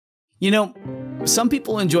You know, some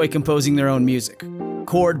people enjoy composing their own music,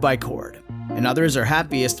 chord by chord, and others are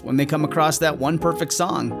happiest when they come across that one perfect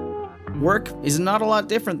song. Work is not a lot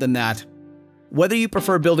different than that. Whether you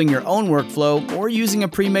prefer building your own workflow or using a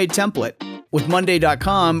pre-made template, with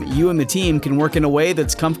Monday.com, you and the team can work in a way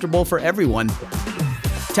that's comfortable for everyone.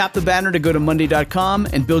 Tap the banner to go to Monday.com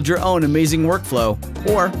and build your own amazing workflow,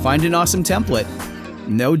 or find an awesome template.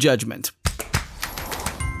 No judgment.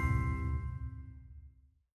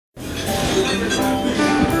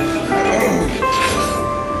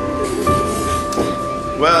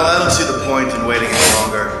 Well, I don't see the point in waiting any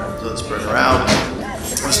longer, so let's bring her out.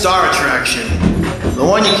 The star attraction, the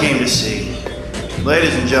one you came to see.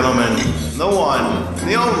 Ladies and gentlemen, the one,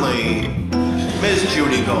 the only, Miss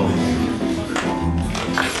Judy Gold.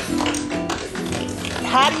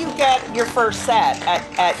 How do you get your first set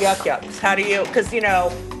at Yuk Yuk's? How do you, because,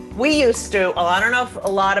 we used to, I don't know if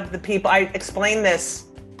a lot of the people, I explained this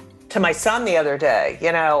to my son the other day,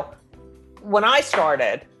 when I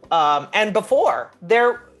started, and before,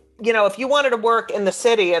 if you wanted to work in the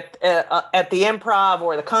city at the Improv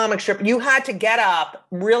or the comic strip, you had to get up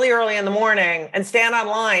really early in the morning and stand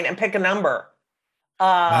online and pick a number.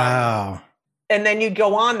 Wow. And then you'd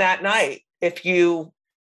go on that night if you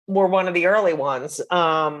were one of the early ones.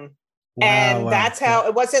 That's how,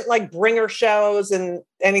 it wasn't like bringer shows and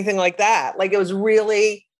anything like that. Like it was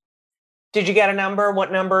really, did you get a number?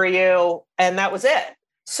 What number are you? And that was it.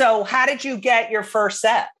 So how did you get your first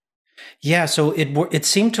set? Yeah, so it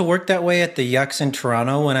seemed to work that way at the Yucks in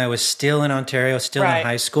Toronto when I was still in Ontario, still in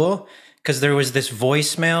high school, because there was this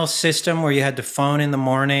voicemail system where you had to phone in the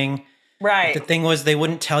morning. Right. But the thing was, they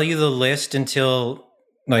wouldn't tell you the list until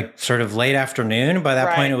like sort of late afternoon. By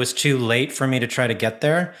that point, it was too late for me to try to get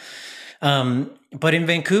there. But in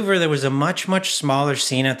Vancouver, there was a much, much smaller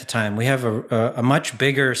scene at the time. We have a much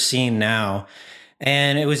bigger scene now.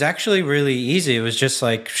 And it was actually really easy. It was just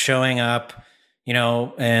like showing up,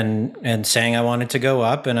 and saying I wanted to go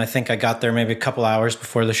up. And I think I got there maybe a couple hours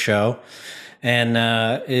before the show. And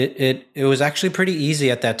it was actually pretty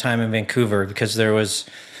easy at that time in Vancouver because there was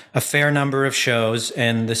a fair number of shows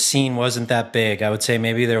and the scene wasn't that big. I would say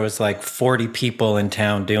maybe there was like 40 people in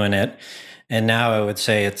town doing it. And now I would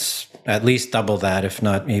say it's at least double that, if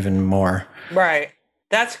not even more. Right.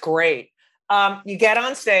 That's great. You get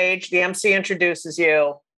on stage, the MC introduces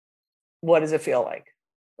you. What does it feel like?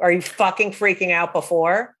 Are you fucking freaking out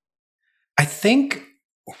before? I think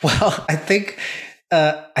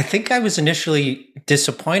I was initially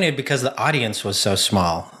disappointed because the audience was so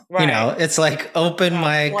small. Right. It's like open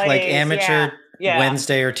mic, like amateur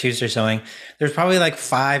Wednesday or Tuesday or something. There's probably like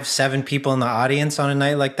 5-7 people in the audience on a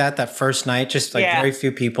night like that first night, just like very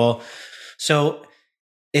few people. So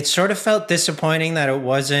it sort of felt disappointing that it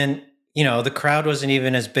wasn't, the crowd wasn't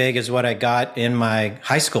even as big as what I got in my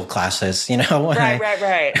high school classes,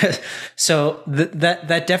 Right. So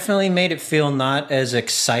that definitely made it feel not as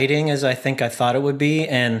exciting as I think I thought it would be.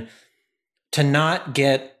 And to not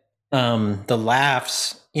get the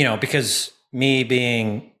laughs, because me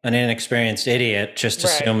being an inexperienced idiot just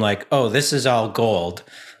assumed like, oh, this is all gold.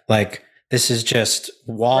 Like this is just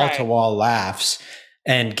wall to wall laughs,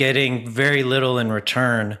 and getting very little in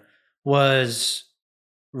return was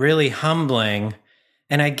really humbling.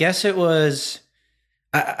 And I guess it was,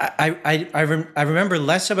 I remember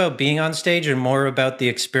less about being on stage and more about the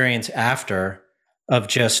experience after, of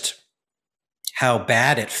just how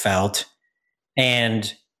bad it felt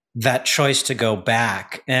and that choice to go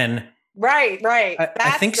back. And right.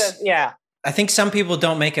 I think some people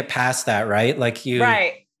don't make it past that, right? Like you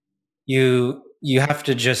have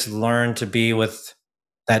to just learn to be with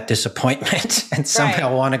that disappointment and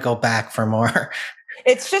somehow want to go back for more.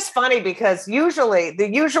 It's just funny because usually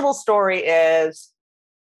the usual story is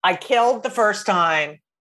I killed the first time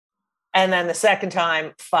and then the second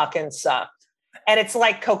time fucking sucked. And it's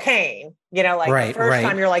like cocaine, the first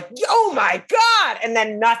time you're like, oh my God. And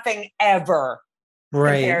then nothing ever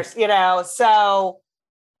compares, so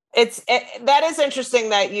that is interesting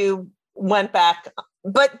that you went back,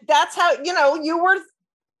 but that's how, you were,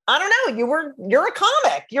 I don't know, you're a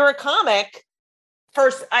comic.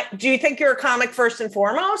 First, do you think you're a comic first and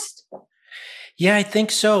foremost? Yeah, I think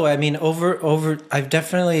so. I mean, I've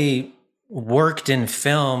definitely worked in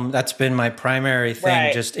film. That's been my primary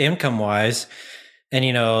thing, just income-wise.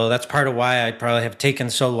 And, that's part of why I probably have taken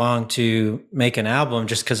so long to make an album,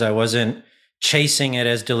 just because I wasn't chasing it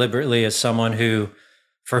as deliberately as someone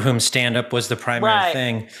for whom stand-up was the primary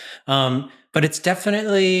thing. But it's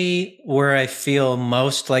definitely where I feel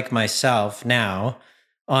most like myself now,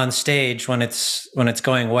 on stage when it's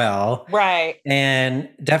going well. Right. And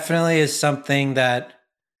definitely is something that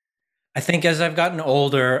I think as I've gotten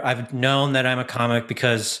older, I've known that I'm a comic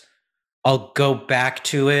because I'll go back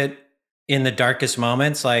to it in the darkest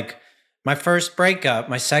moments. Like my first breakup,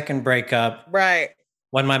 my second breakup, Right.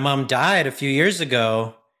 when my mom died a few years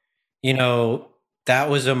ago, you know, that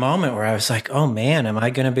was a moment where I was like, oh man, am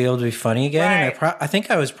I going to be able to be funny again? Right. And I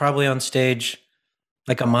think I was probably on stage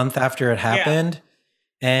like a month after it happened.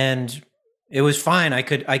 And it was fine. I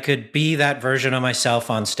could be that version of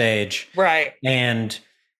myself on stage. Right. And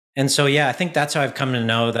so, yeah, I think that's how I've come to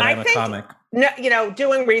know that I'm a comic. No, you know,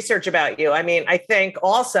 doing research about you. I mean, I think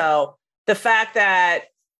also the fact that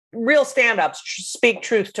real stand-ups speak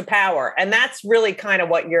truth to power. And that's really kind of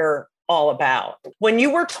what you're all about. When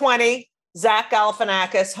you were 20, Zach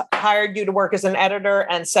Galifianakis hired you to work as an editor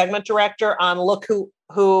and segment director on Look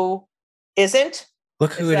Who Isn't.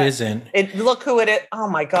 Look Who It Isn't. Look Who It Is. Oh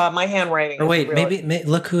my God, my handwriting. Or wait, really... maybe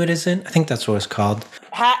Look Who It Isn't. I think that's what it's called.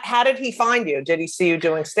 How did he find you? Did he see you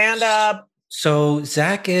doing stand-up? So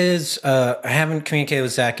Zach is, I haven't communicated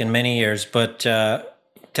with Zach in many years, but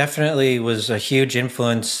definitely was a huge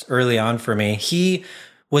influence early on for me. He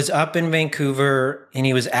was up in Vancouver and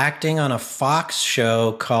he was acting on a Fox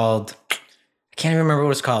show called, I can't even remember what it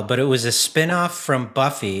was called, but it was a spinoff from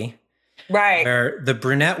Buffy. Right. Where the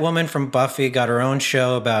brunette woman from Buffy got her own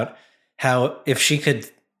show about how if she could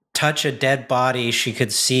touch a dead body, she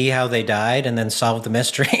could see how they died and then solve the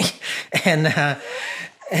mystery. and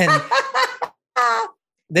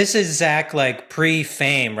this is Zach like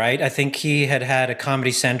pre-fame, right? I think he had a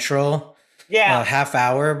Comedy Central half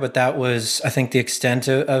hour, but that was, I think, the extent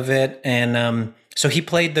of it. And so he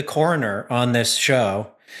played the coroner on this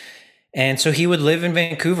show. And so he would live in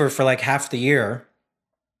Vancouver for like half the year.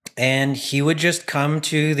 And he would just come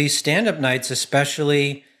to these stand-up nights,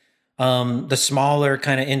 especially the smaller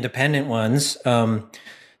kind of independent ones. The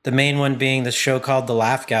main one being the show called The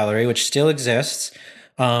Laugh Gallery, which still exists,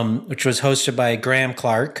 which was hosted by Graham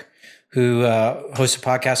Clark, who hosts a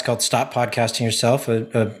podcast called Stop Podcasting Yourself,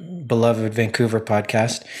 a beloved Vancouver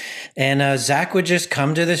podcast. And Zach would just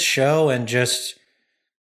come to this show and just,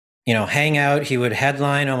 you know, hang out. He would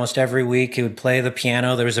headline almost every week. He would play the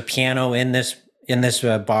piano. There was a piano in this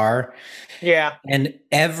bar. Yeah. And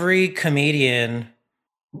every comedian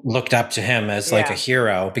looked up to him as like a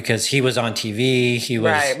hero because he was on TV. He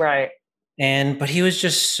was right. But he was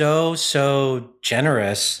just so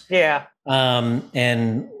generous. Yeah.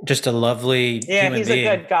 And just a lovely human he's being.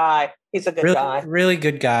 a good guy. He's a good guy. Really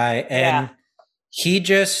good guy. And he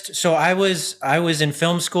just, so I was in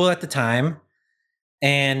film school at the time,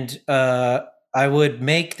 and I would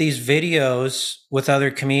make these videos with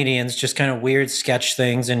other comedians, just kind of weird sketch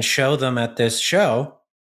things, and show them at this show.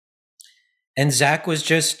 And Zach was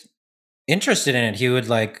just interested in it. He would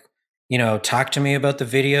like, you know, talk to me about the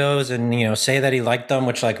videos and, you know, say that he liked them,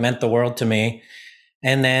 which like meant the world to me.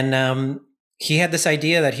 And then he had this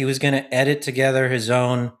idea that he was going to edit together his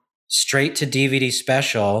own straight to DVD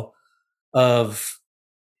special of,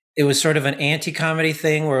 it was sort of an anti-comedy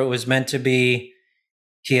thing where it was meant to be,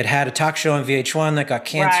 he had a talk show on VH1 that got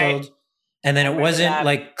canceled. Right. And then it wasn't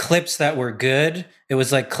like clips that were good. It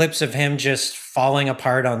was like clips of him just falling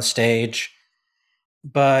apart on stage.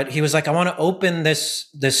 But he was like, I want to open this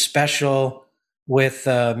special with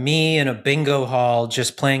me in a bingo hall,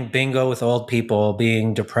 just playing bingo with old people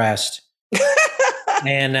being depressed.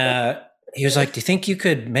 And he was like, do you think you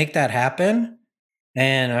could make that happen?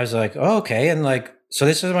 And I was like, oh, okay. And like, so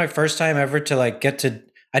this was my first time ever to like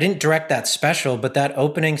I didn't direct that special, but that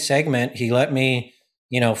opening segment, he let me,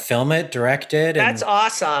 you know, film it, direct it. That's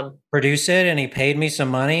awesome. Produce it. And he paid me some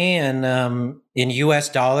money and in US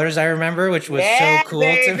dollars, I remember, which was so cool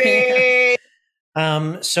to me.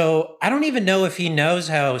 So I don't even know if he knows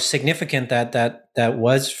how significant that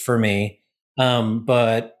was for me.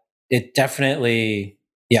 But it definitely,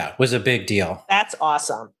 was a big deal. That's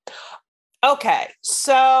awesome. Okay.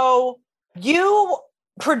 So you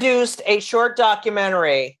produced a short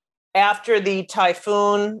documentary after the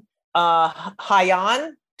Typhoon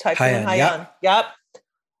Haiyan. Yep.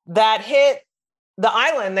 That hit the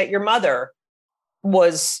island that your mother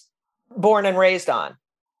was born and raised on.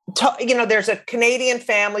 You know, there's a Canadian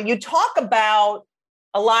family. You talk about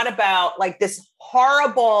a lot about like this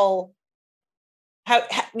horrible, how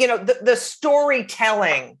you know, the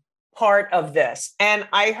storytelling part of this. And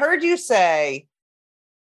I heard you say,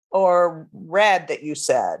 or read that you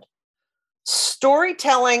said,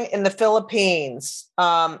 storytelling in the Philippines,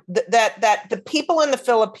 that the people in the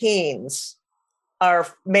Philippines are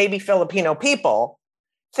maybe Filipino people,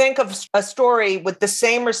 think of a story with the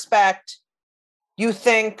same respect you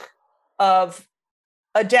think of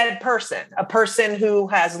a dead person, a person who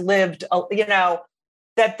has lived, you know,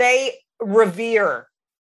 that they revere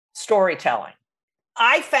storytelling.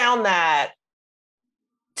 I found that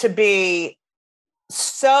to be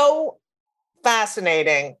so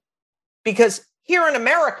fascinating because here in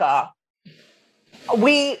America,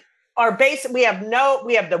 we have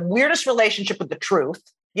the weirdest relationship with the truth.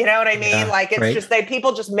 You know what I mean? Yeah, like it's right. just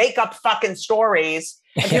people just make up fucking stories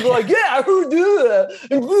and people are like, yeah, I heard that.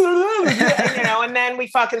 And, and then we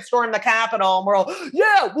fucking storm the Capitol and we're all,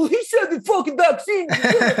 yeah, well, he said the fucking vaccine.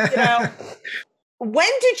 When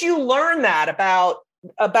did you learn that about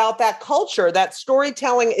that culture, that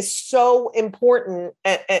storytelling is so important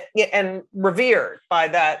and revered by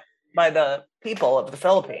the people of the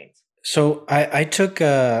Philippines? So I took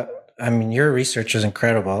your research is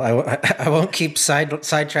incredible. I won't keep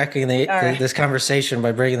sidetracking this conversation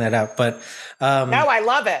by bringing that up, but no, I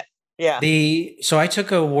love it. Yeah. So I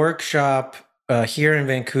took a workshop here in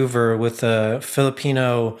Vancouver with a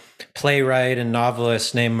Filipino playwright and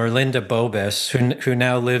novelist named Merlinda Bobis, who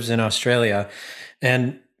now lives in Australia,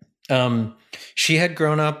 and she had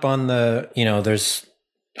grown up on there's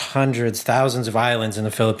thousands of islands in the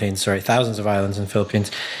Philippines,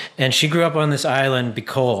 and she grew up on this island,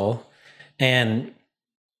 Bicol. And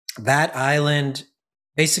that island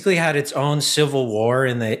basically had its own civil war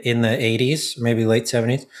in the 80s, maybe late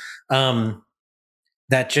 70s,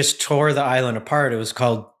 that just tore the island apart. It was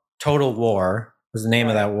called Total War, was the name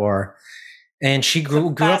of that war. And she grew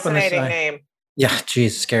up on this fascinating name. Yeah,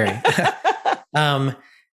 geez, scary.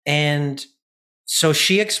 And so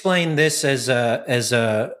she explained this as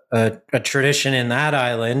a tradition in that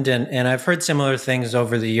island, and I've heard similar things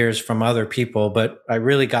over the years from other people, but I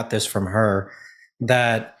really got this from her,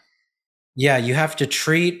 that you have to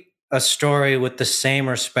treat a story with the same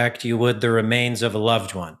respect you would the remains of a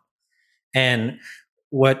loved one. And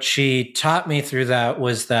what she taught me through that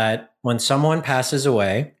was that when someone passes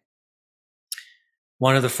away,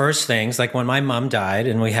 one of the first things, like when my mom died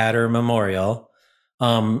and we had her memorial,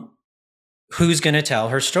 who's going to tell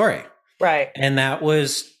her story? Right. And that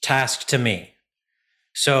was tasked to me.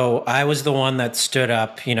 So I was the one that stood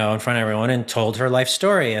up, in front of everyone and told her life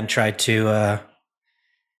story and tried to,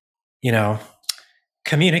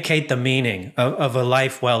 communicate the meaning of a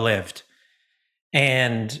life well lived.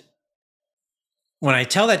 And when I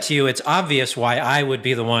tell that to you, it's obvious why I would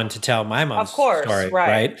be the one to tell my mom's story,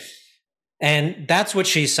 right? And that's what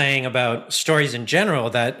she's saying about stories in general,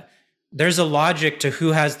 that there's a logic to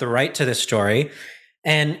who has the right to this story.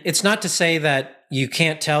 And it's not to say that you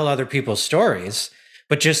can't tell other people's stories,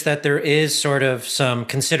 but just that there is sort of some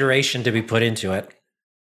consideration to be put into it.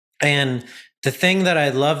 And the thing that I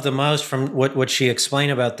love the most from what she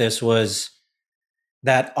explained about this was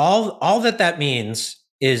that all that means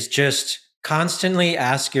is just constantly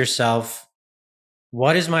ask yourself,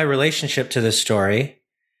 what is my relationship to this story?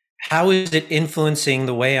 How is it influencing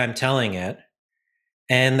the way I'm telling it?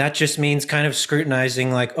 And that just means kind of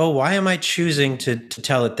scrutinizing, like, oh, why am I choosing to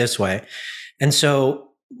tell it this way? And so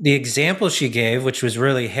the example she gave, which was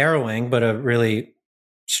really harrowing, but a really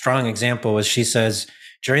strong example, was she says,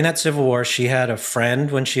 during that Civil War, she had a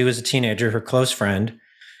friend when she was a teenager, her close friend,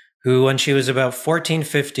 who, when she was about 14,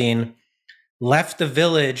 15, left the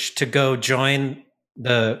village to go join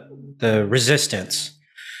the resistance.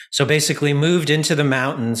 So basically moved into the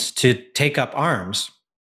mountains to take up arms.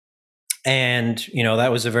 And,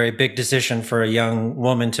 that was a very big decision for a young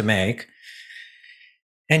woman to make.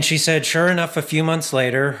 And she said, sure enough, a few months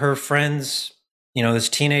later, her friend's, this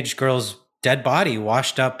teenage girl's dead body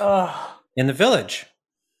washed up in the village.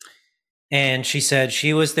 And she said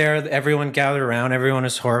she was there. Everyone gathered around. Everyone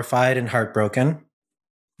was horrified and heartbroken.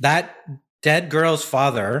 That dead girl's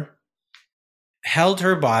father held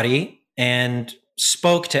her body and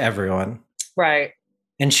spoke to everyone. Right.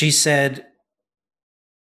 And she said,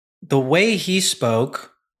 the way he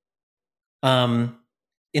spoke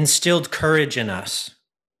instilled courage in us.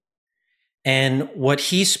 And what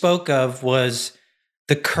he spoke of was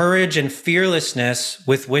the courage and fearlessness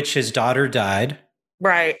with which his daughter died.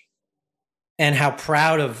 Right. And how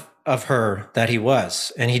proud of her that he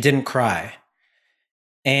was. And he didn't cry.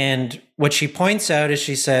 And what she points out is,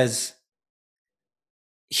 she says,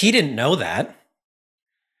 he didn't know that.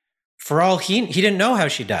 For all he didn't know how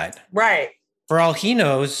she died. Right. For all he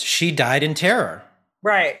knows, she died in terror.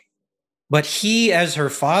 Right. But he, as her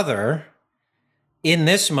father, in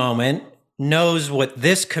this moment, knows what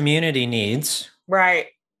this community needs. Right.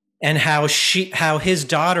 And how his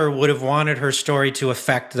daughter would have wanted her story to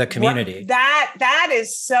affect the community. That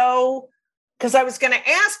is so, because I was going to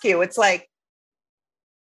ask you, it's like,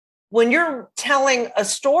 when you're telling a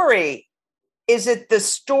story, is it the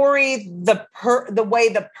story, the way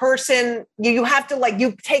the person, you have to, like,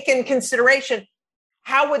 you take in consideration,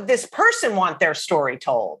 how would this person want their story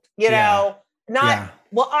told? You know,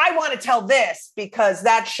 well, I want to tell this because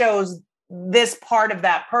that shows this part of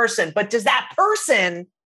that person, but does that person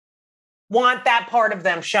want that part of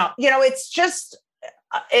them shown? You know, it's just,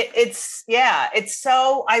 it's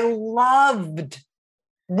so, I loved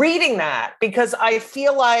reading that because I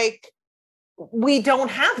feel like we don't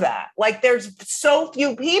have that. Like there's so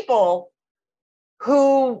few people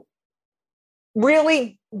who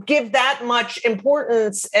really give that much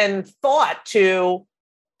importance and thought to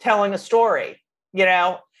telling a story, you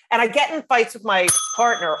know? And I get in fights with my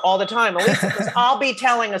partner all the time, Elisa, because I'll be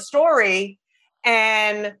telling a story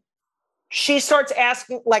and she starts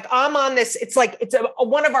asking, like, I'm on this. It's like,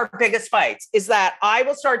 one of our biggest fights is that I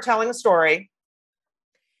will start telling a story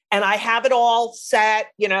and I have it all set,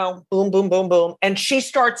 you know, boom, boom, boom, boom. And she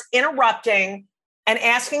starts interrupting and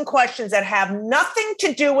asking questions that have nothing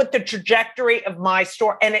to do with the trajectory of my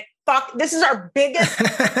story. And this is our biggest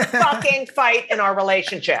fucking fight in our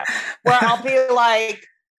relationship, where I'll be like,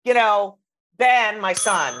 you know, Ben, my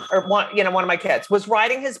son, or one of my kids was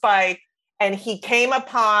riding his bike and he came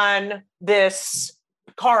upon this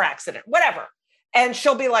car accident, whatever. And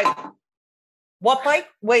she'll be like, what bike?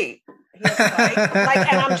 Wait. He has a bike?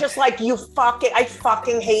 Like, and I'm just like, I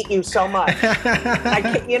fucking hate you so much.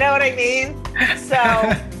 You know what I mean? So,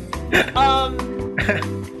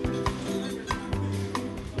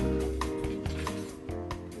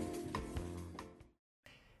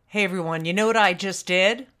 hey everyone, you know what I just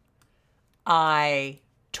did? I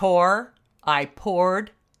tore, I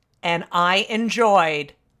poured, and I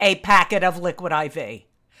enjoyed a packet of Liquid IV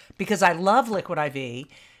because I love Liquid IV.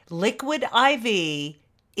 Liquid IV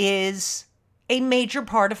is a major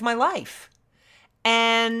part of my life.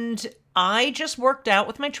 And I just worked out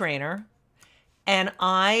with my trainer and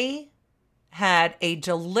I had a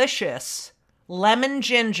delicious lemon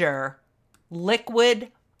ginger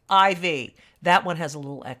Liquid IV. That one has a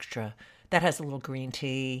little extra. That has a little green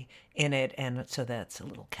tea in it, and so that's a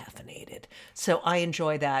little caffeinated. So I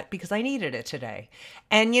enjoy that because I needed it today.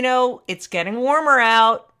 And, you know, it's getting warmer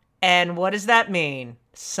out, and what does that mean?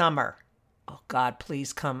 Summer. Oh, God,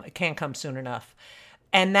 please come. It can't come soon enough.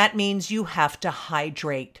 And that means you have to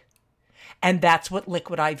hydrate. And that's what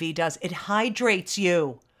Liquid IV does. It hydrates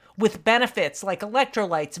you with benefits like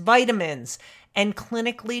electrolytes, vitamins, and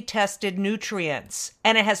clinically tested nutrients.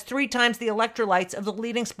 And it has 3 times the electrolytes of the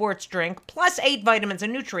leading sports drink, plus 8 vitamins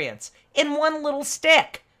and nutrients in one little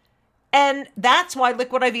stick. And that's why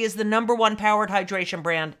Liquid IV is the #1 powered hydration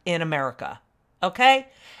brand in America. Okay?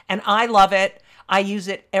 And I love it. I use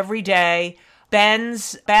it every day.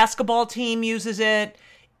 Ben's basketball team uses it.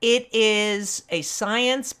 It is a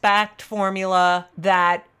science-backed formula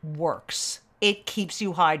that works. It keeps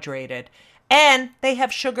you hydrated. And they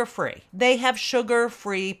have sugar-free. They have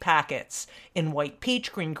sugar-free packets in white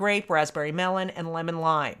peach, green grape, raspberry melon, and lemon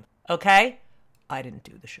lime. Okay? I didn't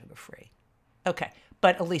do the sugar-free. Okay.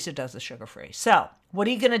 But Elisa does the sugar-free. So what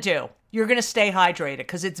are you going to do? You're going to stay hydrated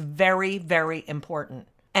because it's very, very important.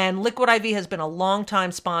 And Liquid IV has been a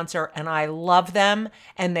long-time sponsor, and I love them.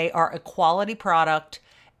 And they are a quality product.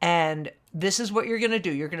 And this is what you're going to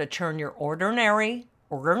do. You're going to turn your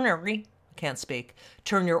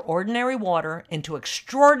turn your ordinary water into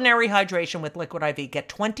extraordinary hydration with Liquid IV. Get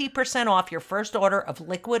 20% off your first order of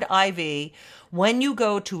Liquid IV when you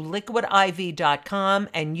go to liquidiv.com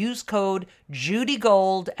and use code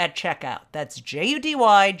JudyGold at checkout. That's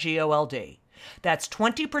JUDYGOLD. That's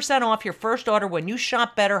 20% off your first order when you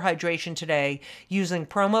shop Better Hydration today using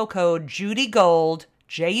promo code JudyGold,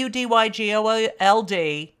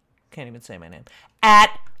 JUDYGOLD, can't even say my name,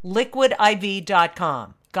 at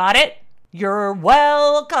liquidiv.com. Got it? You're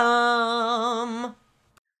welcome.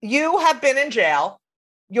 You have been in jail.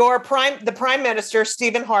 The Prime Minister,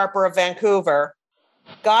 Stephen Harper of Vancouver,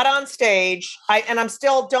 got on stage.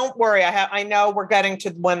 Don't worry, I know we're getting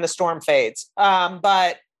to when the storm fades.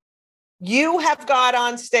 But you have got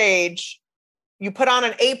on stage. You put on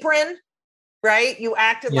an apron, right? You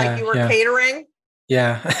acted like you were catering.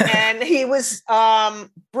 Yeah. And he was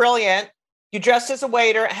brilliant. You dressed as a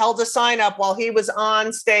waiter, held a sign up while he was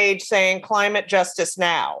on stage saying climate justice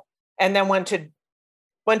now, and then went to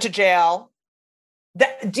jail.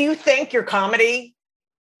 Do you think your comedy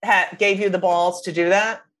gave you the balls to do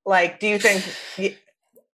that? Like, do you think...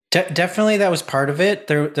 Definitely that was part of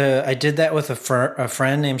it. I did that with a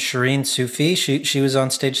friend named Shireen Sufi. She was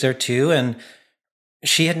on stage there too, and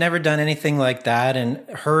she had never done anything like that. And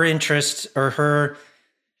her interest or her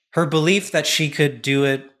belief that she could do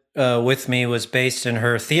it with me was based in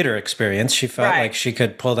her theater experience. She felt like she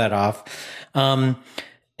could pull that off. And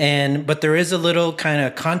but there is a little kind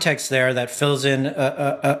of context there that fills in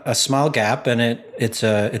a small gap, and it's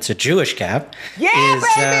a Jewish gap. Yeah,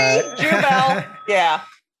 baby, Jew bell. Yeah,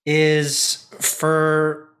 is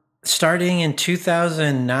for starting in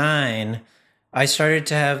 2009. I started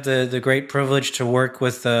to have the great privilege to work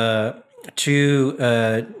with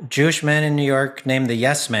two Jewish men in New York named the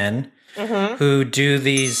Yes Men, who do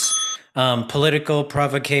these political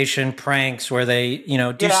provocation pranks where they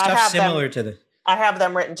do stuff similar to this. I have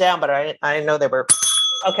them written down, but I didn't know they were.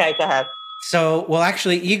 Okay, go ahead. So, well,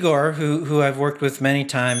 actually, Igor, who I've worked with many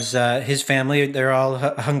times, his family, they're all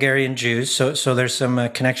Hungarian Jews. So there's some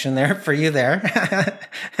connection there for you there.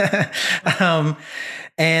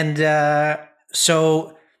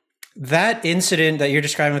 So that incident that you're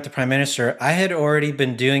describing with the prime minister, I had already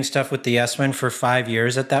been doing stuff with the Yes Men for 5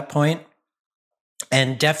 years at that point.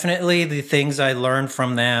 And definitely the things I learned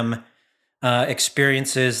from them,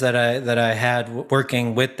 experiences that I had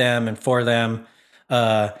working with them and for them,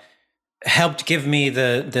 helped give me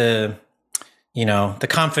the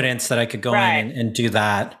confidence that I could go in and do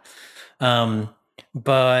that.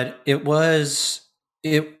 But it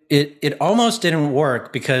almost didn't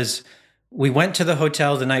work because we went to the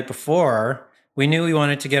hotel the night before. We knew we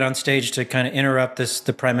wanted to get on stage to kind of interrupt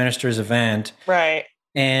the prime minister's event. Right.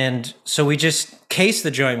 And so we just cased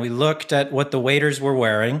the joint. We looked at what the waiters were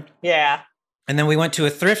wearing. Yeah. And then we went to a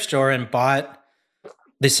thrift store and bought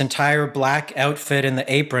this entire black outfit and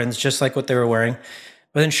the aprons, just like what they were wearing.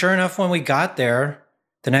 But then sure enough, when we got there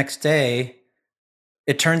the next day,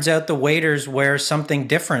 it turns out the waiters wear something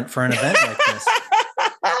different for an event like this.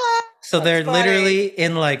 So they're literally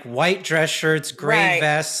in like white dress shirts, gray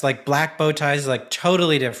vests, like black bow ties, like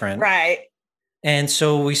totally different. Right. And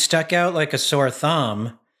so we stuck out like a sore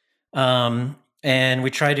thumb. And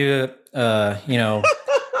we tried to,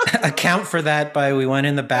 account for that we went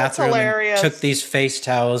in the bathroom and took these face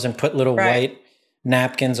towels and put little white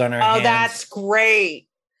napkins on our hands. Oh, that's great.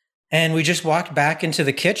 And we just walked back into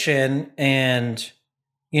the kitchen, and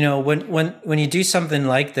when you do something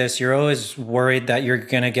like this, you're always worried that you're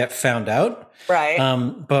going to get found out. Right.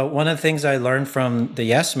 But one of the things I learned from the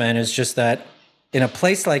Yes Men is just that in a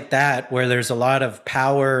place like that, where there's a lot of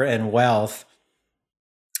power and wealth,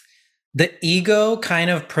 the ego kind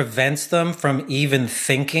of prevents them from even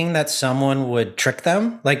thinking that someone would trick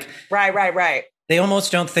them. Like, right. They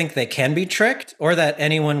almost don't think they can be tricked or that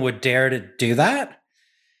anyone would dare to do that.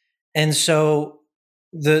 And so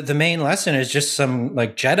the main lesson is just some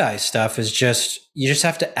like Jedi stuff is just, you just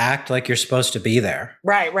have to act like you're supposed to be there.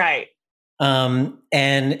 Right.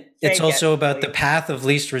 And it's also about the path of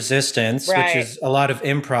least resistance, which is a lot of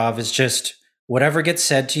improv, is just whatever gets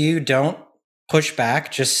said to you, don't push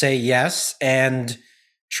back, just say yes and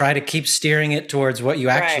try to keep steering it towards what you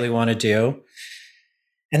actually want to do.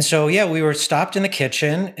 And so, we were stopped in the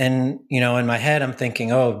kitchen, and, in my head, I'm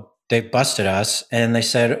thinking, oh, they busted us. And they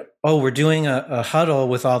said, oh, we're doing a huddle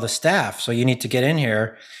with all the staff, so you need to get in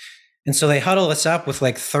here. And so they huddle us up with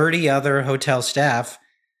like 30 other hotel staff.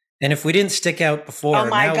 And if we didn't stick out before, oh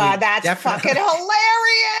my God, that's fucking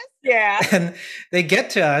hilarious. Yeah. And they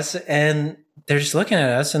get to us and they're just looking at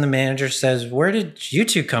us, and the manager says, where did you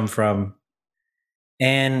two come from?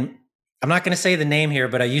 And I'm not going to say the name here,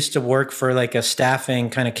 but I used to work for like a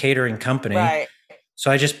staffing kind of catering company. Right.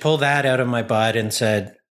 So I just pulled that out of my butt and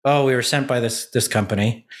said, oh, we were sent by this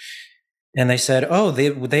company. And they said, oh,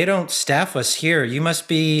 they don't staff us here. You must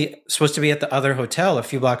be supposed to be at the other hotel a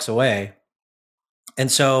few blocks away.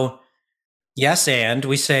 And so, and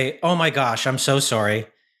we say, oh my gosh, I'm so sorry.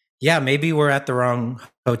 Yeah, maybe we're at the wrong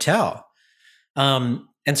hotel. And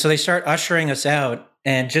so they start ushering us out.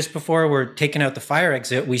 And just before we're taking out the fire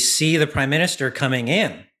exit, we see the prime minister coming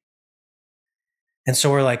in. And so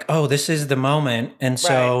we're like, oh, this is the moment. And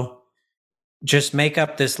so just make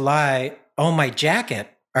up this lie. Oh, my jacket.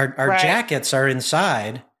 Our jackets are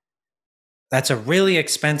inside. That's a really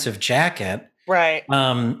expensive jacket. Right.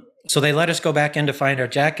 So they let us go back in to find our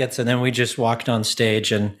jackets, and then we just walked on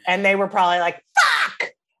stage, and they were probably like,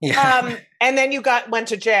 fuck. Yeah. And then you went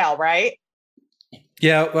to jail, right?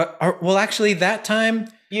 Yeah. Well, actually, that time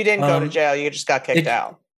you didn't go to jail. You just got kicked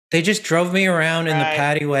out. They just drove me around in the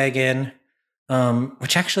paddy wagon,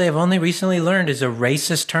 which actually I've only recently learned is a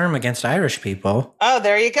racist term against Irish people. Oh,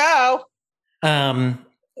 there you go.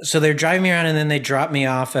 So they're driving me around, and then they drop me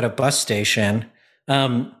off at a bus station.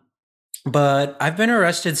 But I've been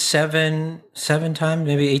arrested seven times,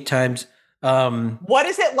 maybe 8 times. What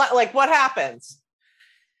is it like? What happens?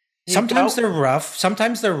 Sometimes they're rough.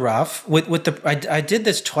 Sometimes they're rough. I did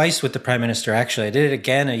this twice with the prime minister. Actually, I did it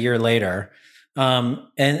again a year later,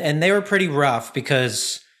 and they were pretty rough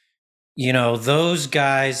because those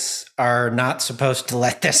guys are not supposed to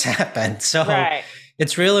let this happen. So Right.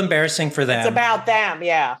 it's real embarrassing for them. It's about them.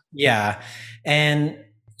 Yeah. Yeah. And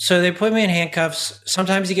so they put me in handcuffs.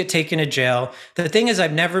 Sometimes you get taken to jail. The thing is,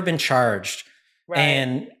 I've never been charged. Right.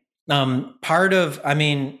 And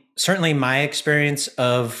certainly my experience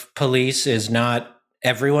of police is not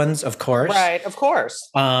everyone's, of course. Right. Of course.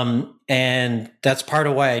 And that's part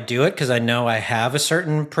of why I do it, because I know I have a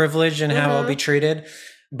certain privilege in how I'll be treated.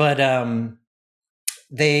 But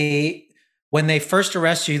when they first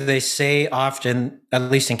arrest you, they say often, at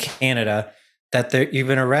least in Canada, that you've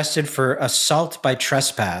been arrested for assault by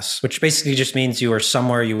trespass, which basically just means you were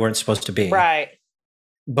somewhere you weren't supposed to be. Right.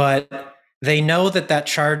 But they know that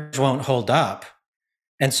charge won't hold up.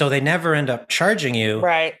 And so they never end up charging you.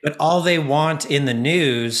 Right. But all they want in the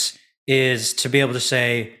news is to be able to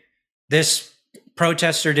say, this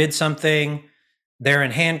protester did something, they're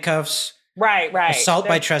in handcuffs. Right. Assault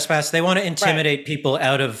by trespass. They want to intimidate people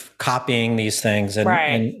out of copying these things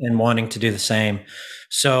and wanting to do the same.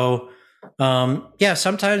 So,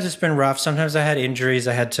 sometimes it's been rough. Sometimes I had injuries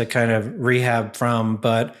I had to kind of rehab from,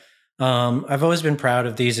 but I've always been proud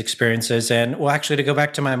of these experiences. And well, actually, to go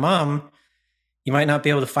back to my mom, you might not be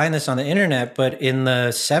able to find this on the internet, but in the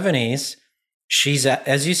 70s,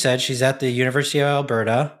 as you said, she's at the University of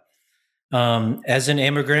Alberta as an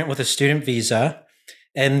immigrant with a student visa.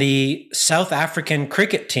 And the South African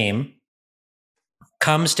cricket team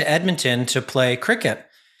comes to Edmonton to play cricket.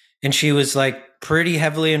 And she was like pretty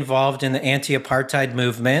heavily involved in the anti-apartheid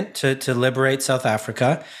movement to liberate South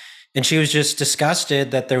Africa. And she was just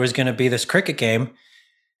disgusted that there was going to be this cricket game.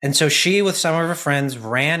 And so she, with some of her friends,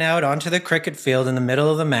 ran out onto the cricket field in the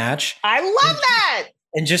middle of the match. I love that.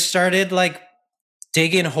 And just started like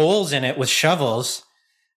digging holes in it with shovels.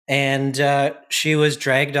 And she was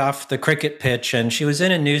dragged off the cricket pitch, and she was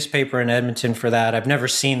in a newspaper in Edmonton for that. I've never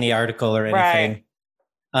seen the article or anything.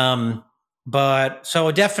 Right. But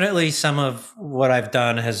so definitely some of what I've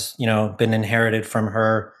done has, been inherited from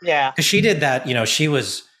her. Yeah. Because she did that, she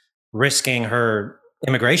was risking her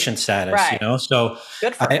immigration status, so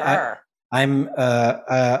good for her.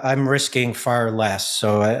 I'm risking far less.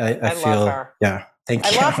 So I feel, love her. Yeah.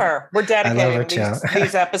 Thank you. I love her. We're dedicating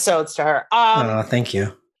these episodes to her. Thank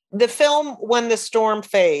you. The film, When the Storm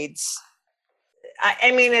Fades,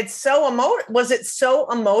 I mean, it's so was it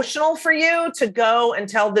so emotional for you to go and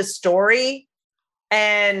tell this story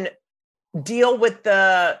and deal with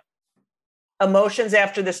the emotions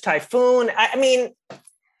after this typhoon? I mean,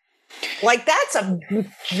 like, that's a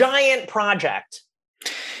giant project.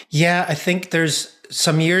 Yeah, I think there's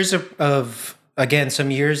some years of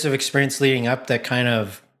experience leading up that kind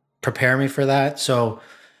of prepare me for that. So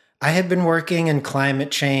I had been working in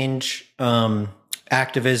climate change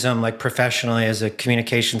activism, like professionally as a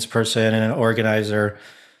communications person and an organizer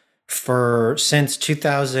since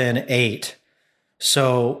 2008.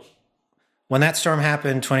 So when that storm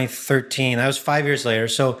happened, 2013, that was 5 years later.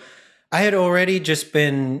 So I had already just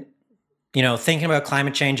been, thinking about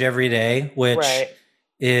climate change every day, which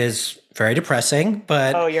is very depressing.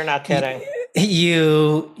 But oh, you're not kidding.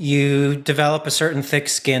 You develop a certain thick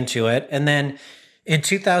skin to it, and then in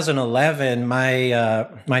 2011,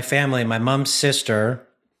 my family, my mom's sister,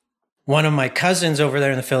 one of my cousins over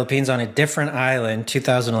there in the Philippines on a different island,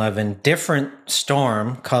 2011, different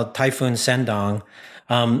storm called Typhoon Sendong.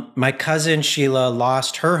 My cousin Sheila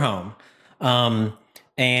lost her home,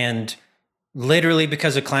 and literally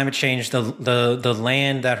because of climate change, the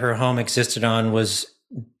land that her home existed on was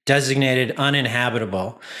designated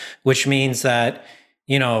uninhabitable, which means that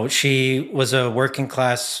she was a working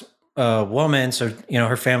class woman. So,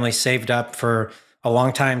 her family saved up for a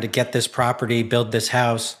long time to get this property, build this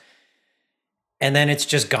house. And then it's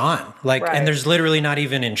just gone. And there's literally not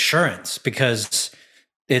even insurance because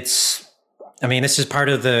this is part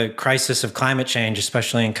of the crisis of climate change,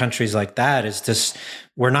 especially in countries like that, is this,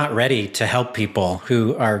 we're not ready to help people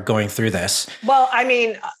who are going through this. Well, I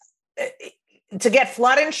mean, to get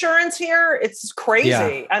flood insurance here, it's crazy.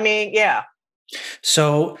 Yeah. I mean, yeah.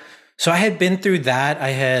 So I had been through that. I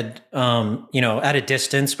had, at a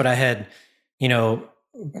distance, but I had,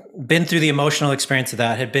 been through the emotional experience of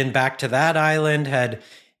that, had been back to that island, had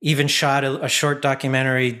even shot a short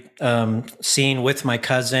documentary scene with my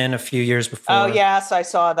cousin a few years before. Oh, yes, I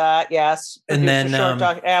saw that. Yes. And then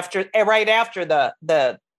right after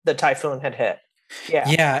the typhoon had hit. Yeah.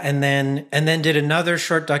 Yeah. And then did another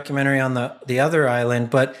short documentary on the other island.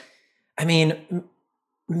 But I mean,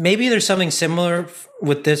 maybe there's something similar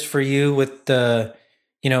with this for you with the,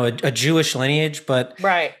 a Jewish lineage, but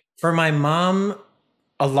for my mom,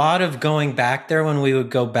 a lot of going back there when we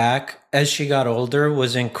would go back as she got older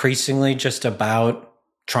was increasingly just about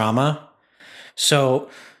trauma. So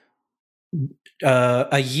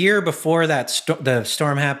a year before that, the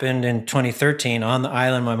storm happened in 2013 on the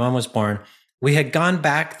island my mom was born. We had gone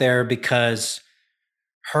back there because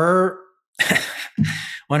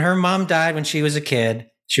when her mom died when she was a kid,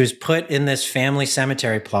 she was put in this family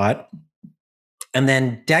cemetery plot. And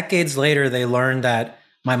then decades later, they learned that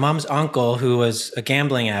my mom's uncle, who was a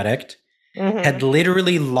gambling addict, had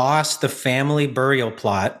literally lost the family burial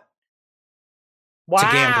plot to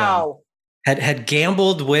gambling. Had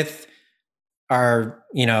gambled with our,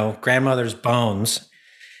 grandmother's bones.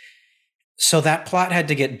 So that plot had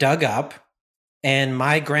to get dug up, and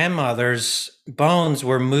my grandmother's bones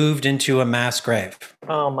were moved into a mass grave.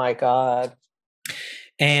 Oh my God.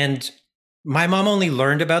 And my mom only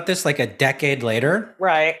learned about this like a decade later.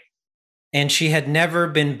 Right. And she had never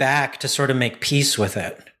been back to sort of make peace with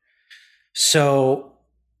it. So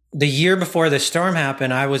the year before the storm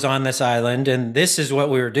happened, I was on this island, and this is what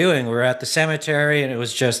we were doing. We were at the cemetery, and it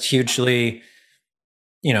was just hugely,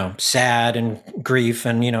 sad and grief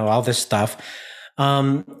and, all this stuff.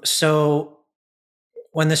 So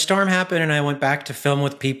when the storm happened and I went back to film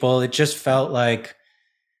with people, it just felt like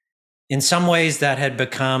in some ways that had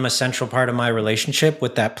become a central part of my relationship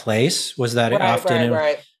with that place, was that it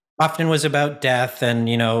often was about death and,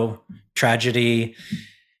 tragedy.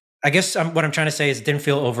 I guess what I'm trying to say is it didn't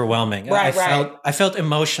feel overwhelming. I felt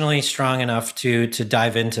emotionally strong enough to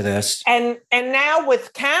dive into this. And now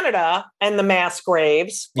with Canada and the mass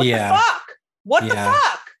graves, what the fuck? What the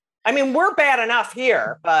fuck? I mean, we're bad enough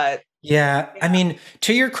here, but yeah. I mean,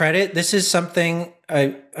 to your credit, this is something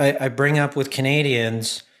I bring up with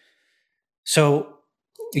Canadians. So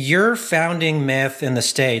your founding myth in the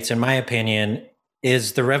States, in my opinion,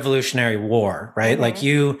 is the Revolutionary War, right? Like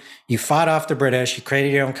you fought off the British, you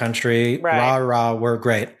created your own country, rah, rah, we're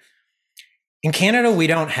great. In Canada, we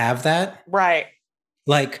don't have that. Right.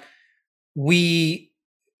 Like we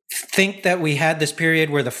think that we had this period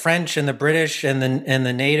where the French and the British and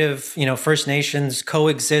the native, First Nations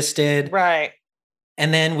coexisted. Right.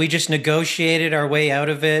 And then we just negotiated our way out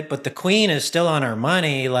of it, but the Queen is still on our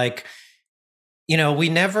money. Like, we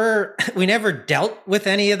never dealt with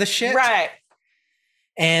any of the shit. Right.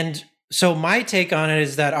 And so my take on it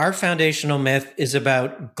is that our foundational myth is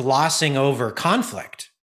about glossing over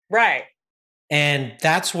conflict. Right. And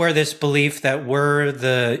that's where this belief that we're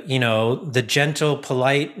the gentle,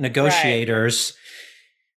 polite negotiators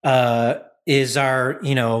is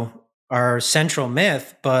our central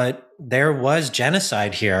myth. But there was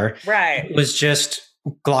genocide here. Right. It was just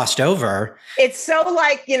glossed over. It's so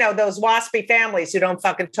like, those waspy families who don't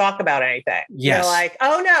fucking talk about anything. Yes. They're like,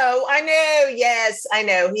 oh no, I know. Yes, I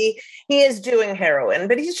know. He is doing heroin,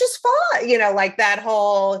 but he's just fine. Like that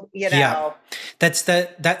whole, Yeah. That's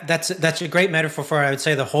a great metaphor for it. I would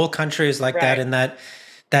say the whole country is like that, and that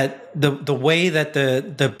the way that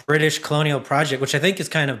the British colonial project, which I think is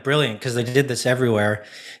kind of brilliant because they did this everywhere,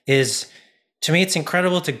 is, to me, it's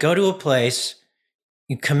incredible to go to a place,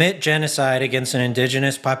 you commit genocide against an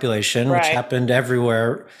indigenous population, which happened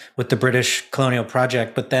everywhere with the British colonial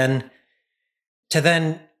project, but then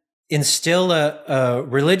to instill a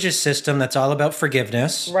religious system that's all about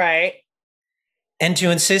forgiveness. Right. And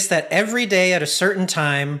to insist that every day at a certain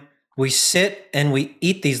time, we sit and we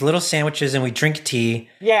eat these little sandwiches and we drink tea.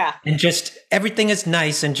 Yeah. And just everything is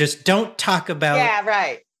nice and just don't talk about. Yeah,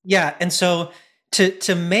 right. Yeah. And so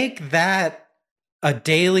to make that a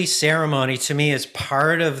daily ceremony, to me, is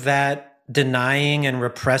part of that denying and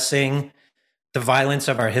repressing the violence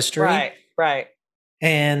of our history. Right, right.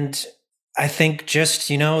 And I think just,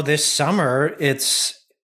 this summer,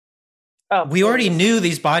 we already knew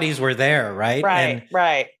these bodies were there, right?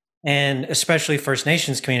 Right. And especially First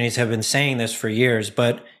Nations communities have been saying this for years,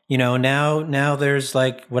 but now there's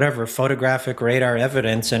photographic radar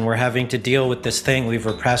evidence, and we're having to deal with this thing we've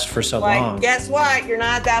repressed for so long. Guess what? You're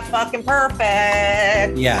not that fucking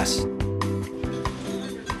perfect. Yes.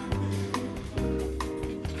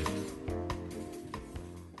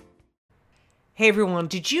 Hey everyone,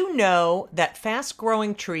 did you know that Fast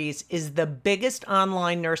Growing Trees is the biggest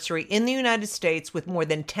online nursery in the United States with more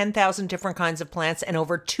than 10,000 different kinds of plants and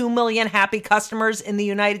over 2 million happy customers in the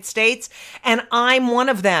United States? And I'm one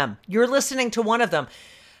of them. You're listening to one of them.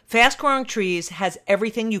 Fast Growing Trees has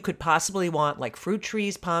everything you could possibly want, like fruit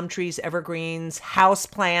trees, palm trees, evergreens, house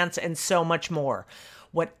plants, and so much more.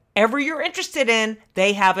 Whatever you're interested in,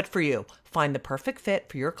 they have it for you. Find the perfect fit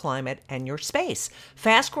for your climate and your space.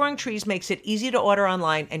 Fast Growing Trees makes it easy to order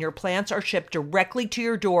online, and your plants are shipped directly to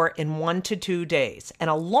your door in 1 to 2 days. And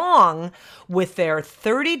along with their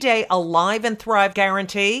 30-day Alive and Thrive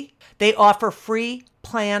guarantee, they offer free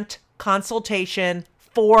plant consultation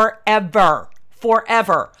forever.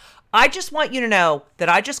 forever. I just want you to know that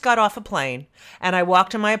I just got off a plane and I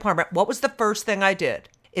walked in my apartment. What was the first thing I did?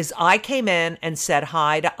 Is I came in and said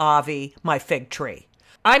hi to Avi, my fig tree.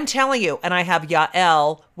 I'm telling you, and I have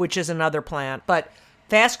Yael, which is another plant, but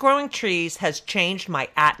Fast Growing Trees has changed my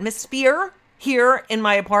atmosphere here in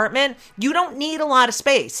my apartment. You don't need a lot of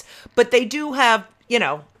space, but they do have,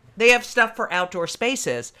 they have stuff for outdoor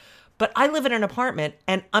spaces. But I live in an apartment,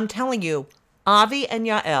 and I'm telling you, Avi and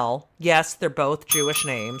Yael, yes, they're both Jewish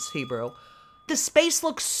names, Hebrew. The space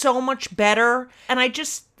looks so much better. And I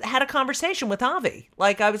just had a conversation with Avi.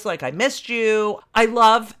 Like, I was like, I missed you. I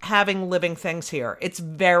love having living things here. It's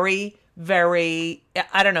very, very,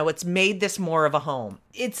 I don't know, it's made this more of a home.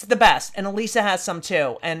 It's the best. And Elisa has some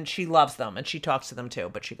too. And she loves them. And she talks to them too.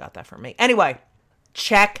 But she got that from me. Anyway,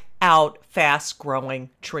 check out Fast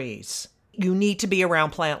Growing Trees. You need to be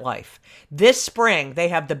around plant life. This spring, they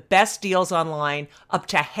have the best deals online, up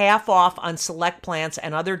to half off on select plants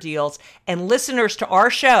and other deals. And listeners to our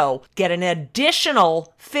show get an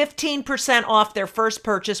additional 15% off their first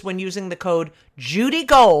purchase when using the code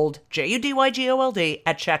JudyGold, JUDYGOLD,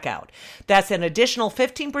 at checkout. That's an additional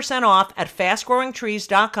 15% off at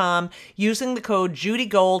fastgrowingtrees.com using the code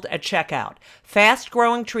JudyGold at checkout.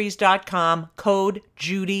 Fastgrowingtrees.com, code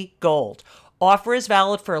JudyGold. Offer is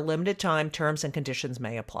valid for a limited time. Terms and conditions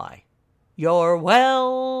may apply. You're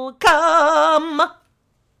welcome.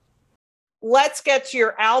 Let's get to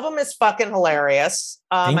your album. Is fucking hilarious.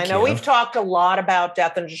 I know we've talked a lot about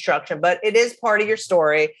death and destruction, but it is part of your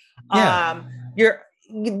story. Yeah.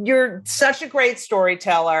 You're such a great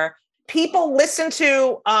storyteller. People listen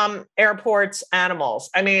to Airport's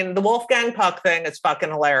Animals. I mean, the Wolfgang Puck thing is fucking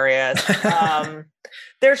hilarious.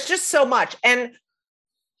 There's just so much. And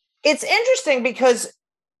it's interesting because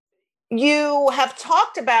you have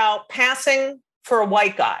talked about passing for a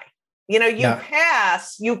white guy. You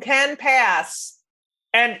can pass.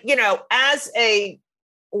 And, as a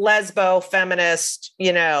lesbo feminist,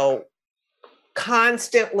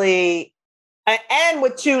 constantly, and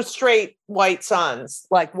with two straight white sons,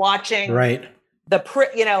 like watching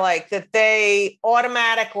that they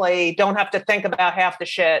automatically don't have to think about half the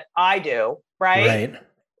shit I do. Right.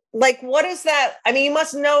 Like, what is that? I mean, you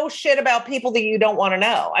must know shit about people that you don't want to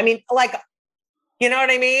know. I mean, like, you know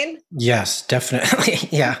what I mean? Yes, definitely.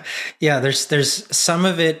 Yeah. There's some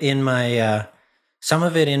of it in my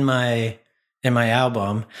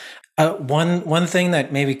album. One thing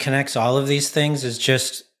that maybe connects all of these things is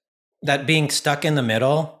just that being stuck in the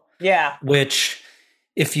middle. Yeah. Which,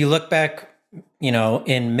 if you look back,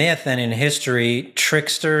 in myth and in history,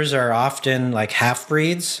 tricksters are often like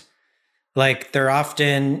half-breeds. Like, they're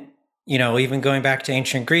often, even going back to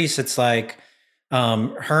ancient Greece, it's like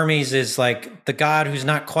Hermes is like the god who's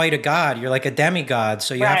not quite a god. You're like a demigod.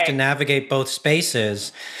 So you have to navigate both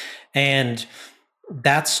spaces. And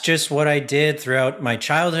that's just what I did throughout my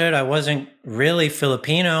childhood. I wasn't really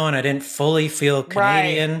Filipino and I didn't fully feel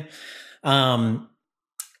Canadian.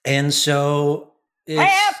 And so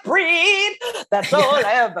half-breed, that's all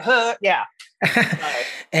I ever heard. Yeah.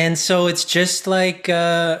 And so it's just like,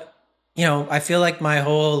 I feel like my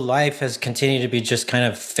whole life has continued to be just kind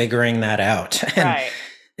of figuring that out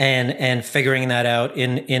and figuring that out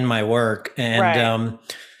in my work. And,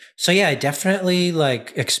 so yeah, I definitely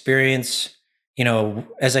like experience,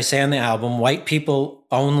 as I say on the album, white people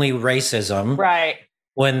only racism,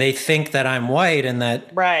 when they think that I'm white and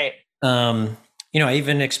that, I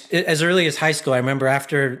even as early as high school, I remember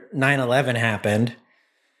after 9/11 happened,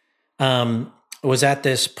 was at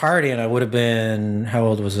this party and I would have been, how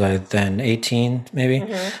old was I then? 18, maybe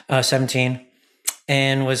 17,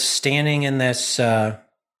 and was standing in this, the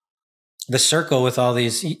circle with all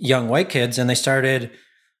these young white kids. And they started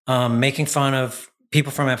making fun of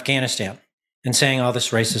people from Afghanistan and saying all this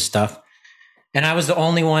racist stuff. And I was the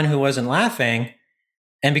only one who wasn't laughing.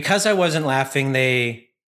 And because I wasn't laughing, they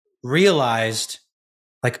realized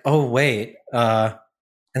like, oh, wait. And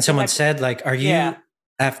someone said like, are you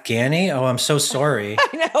Afghani? Oh, I'm so sorry.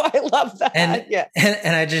 I know. I love that.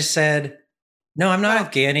 And I just said, no, I'm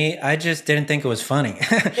not Afghani. I just didn't think it was funny.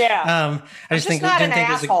 I just didn't think it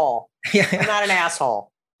was asshole. I'm not an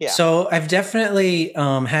asshole. Yeah. So I've definitely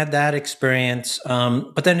had that experience.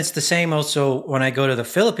 But then it's the same also when I go to the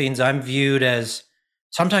Philippines, I'm viewed as,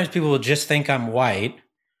 sometimes people will just think I'm white.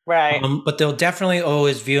 Right. But they'll definitely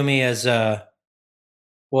always view me as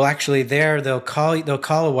well, actually they'll call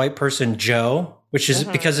a white person Joe, which is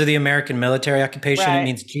because of the American military occupation. It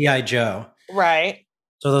means G.I. Joe. Right.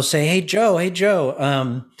 So they'll say, hey, Joe.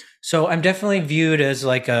 So I'm definitely viewed as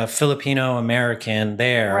like a Filipino American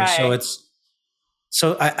there. Right.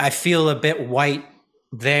 So I feel a bit white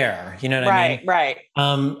there. You know what I mean? Right.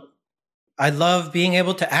 I love being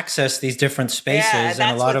able to access these different spaces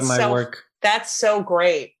and a lot of my work. That's so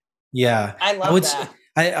great. Yeah. I love that.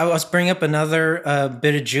 I was bringing up another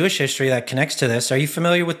bit of Jewish history that connects to this. Are you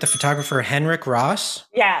familiar with the photographer Henrik Ross?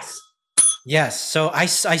 Yes. Yes. So I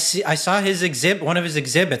saw his one of his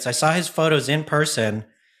exhibits. I saw his photos in person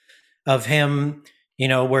of him, you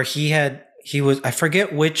know, where he was, I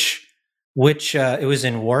forget which it was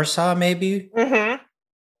in Warsaw maybe. Mm-hmm.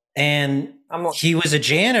 And he was a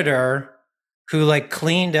janitor who like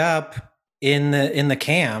cleaned up in the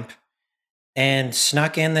camp and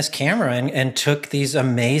snuck in this camera and took these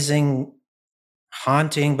amazing,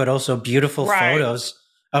 haunting, but also beautiful photos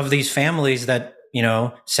of these families that, you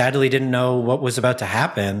know, sadly didn't know what was about to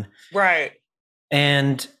happen. Right.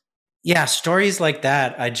 And yeah, stories like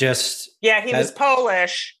that. He was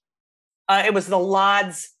Polish. It was the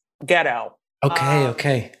Lodz ghetto.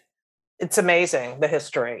 Okay. It's amazing, the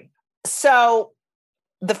history. So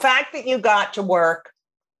the fact that you got to work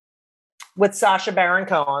with Sacha Baron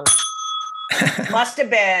Cohen must have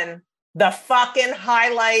been the fucking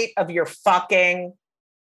highlight of your fucking,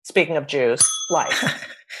 speaking of Jews, life.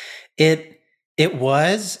 It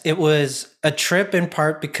was a trip in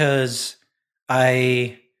part because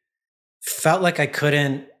I felt like I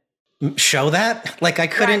couldn't show that. Like I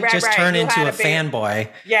couldn't turn into a fanboy.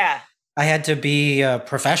 Yeah. I had to be a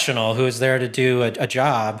professional who was there to do a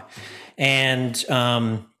job. And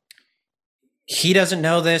he doesn't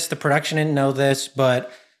know this, the production didn't know this,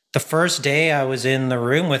 but the first day I was in the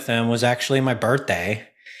room with him was actually my birthday.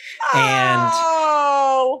 And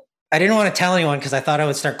I didn't want to tell anyone because I thought I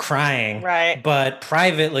would start crying. Right. But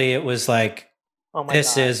privately, it was like,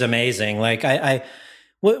 this is amazing. Like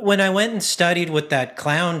when I went and studied with that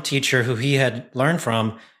clown teacher who he had learned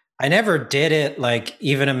from, I never did it like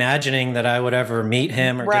even imagining that I would ever meet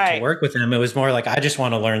him or get to work with him. It was more like, I just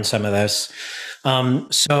want to learn some of this.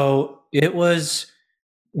 So it was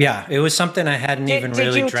something I hadn't even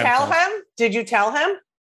really dreamt of. Did you tell him?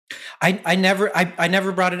 I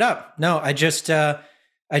never brought it up. No, I was just there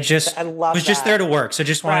to work. So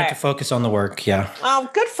just wanted to focus on the work. Yeah. Oh,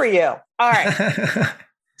 good for you. All right.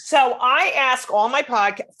 So I ask all my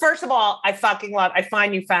podcasts. First of all, I find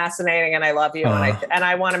you fascinating and I love you and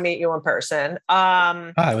I want to meet you in person.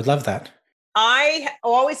 I would love that. I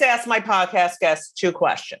always ask my podcast guests 2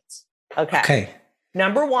 questions. Okay.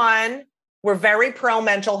 Number 1, we're very pro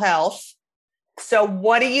mental health. So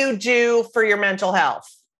what do you do for your mental health?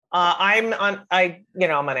 I'm on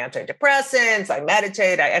antidepressants. I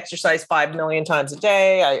meditate. I exercise 5 million times a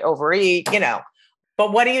day. I overeat,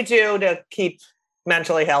 but what do you do to keep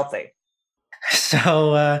mentally healthy?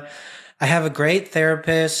 So I have a great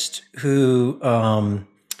therapist who,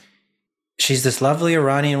 she's this lovely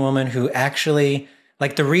Iranian woman who actually,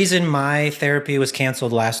 like the reason my therapy was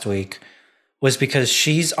canceled last week was because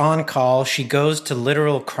she's on call. She goes to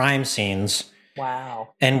literal crime scenes.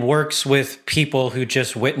 Wow. And works with people who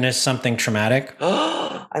just witnessed something traumatic.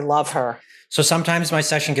 I love her. So sometimes my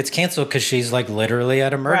session gets canceled because she's like literally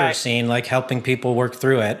at a murder scene, like helping people work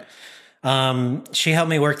through it. She helped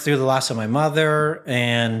me work through the loss of my mother,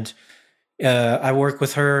 and I work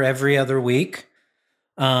with her every other week.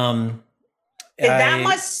 That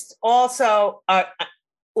must also,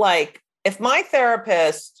 if my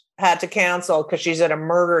therapist had to cancel because she's at a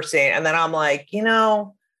murder scene, and then I'm like,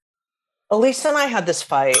 Elisa and I had this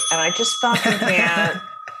fight, and I just fucking can't.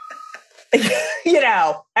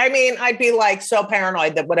 I'd be like so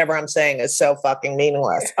paranoid that whatever I'm saying is so fucking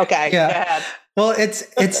meaningless. Okay, yeah. Go ahead. Well,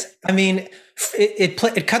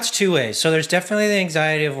 it cuts 2 ways. So there's definitely the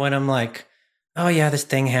anxiety of when I'm like, oh yeah, this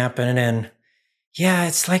thing happened, and yeah,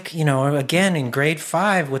 it's like, again in grade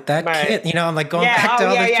 5 with that kid, I'm like going back to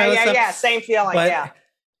all this stuff. Yeah, same feeling. But,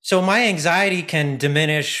 so my anxiety can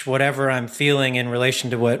diminish whatever I'm feeling in relation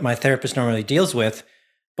to what my therapist normally deals with.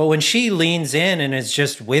 But when she leans in and is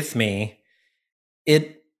just with me,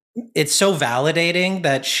 it's so validating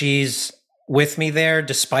that she's with me there,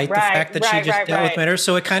 despite the fact that she just dealt with murder.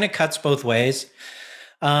 So it kind of cuts both ways.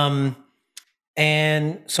 And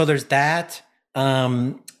so there's that.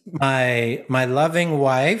 My loving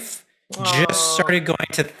wife just started going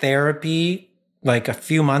to therapy like a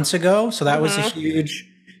few months ago. So that was a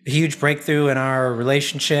huge breakthrough in our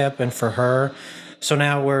relationship and for her. So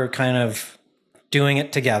now we're kind of doing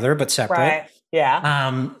it together, but separate. Right.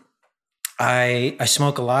 Yeah. I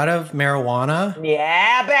smoke a lot of marijuana.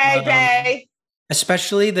 Yeah, baby.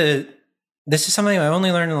 Especially this is something I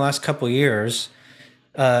only learned in the last couple of years.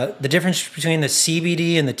 The difference between the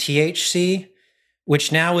CBD and the THC,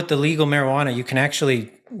 which now with the legal marijuana, you can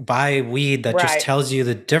actually buy weed that just tells you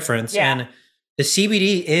the difference. Yeah. And the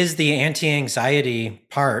CBD is the anti-anxiety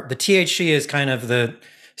part. The THC is kind of the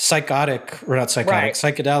psychotic, or not psychotic,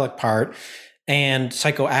 psychedelic part and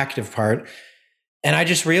psychoactive part. And I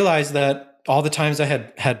just realized that all the times I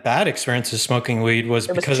had bad experiences smoking weed was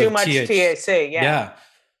because too of much THC. Yeah.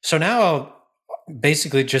 So now I'll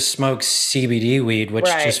basically just smoke CBD weed, which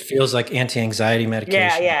just feels like anti-anxiety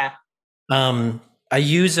medication. Yeah. I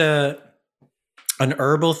use an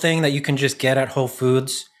herbal thing that you can just get at Whole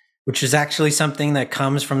Foods, which is actually something that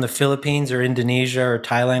comes from the Philippines or Indonesia or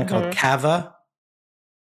Thailand called kava.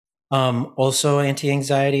 Also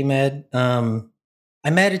anti-anxiety med. I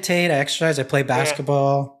meditate, I exercise, I play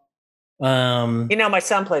basketball. My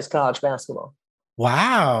son plays college basketball.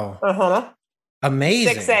 Wow.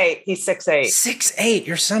 Amazing. 6'8". He's 6'8". 6'8".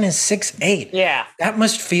 Your son is 6'8". Yeah. That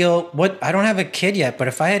must feel I don't have a kid yet, but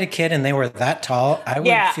if I had a kid and they were that tall, I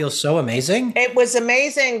would feel so amazing. It was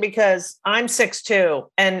amazing because I'm 6'2",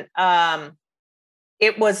 and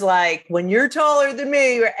it was like, when you're taller than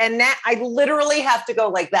me, and that I literally have to go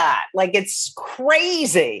like that. Like, it's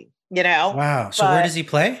crazy, Wow. So where does he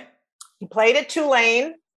play? He played at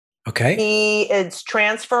Tulane. Okay. He is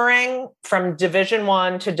transferring from Division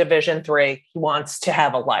I to Division III. He wants to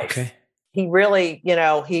have a life. Okay. He really,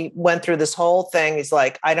 he went through this whole thing. He's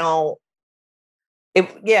like,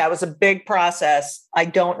 it was a big process. I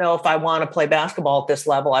don't know if I want to play basketball at this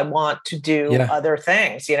level. I want to do other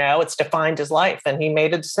things, it's defined his life. And he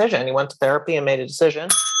made a decision. He went to therapy and made a decision.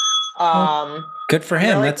 Good for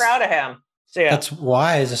him. I'm really proud of him. So, that's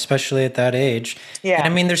wise, especially at that age. Yeah.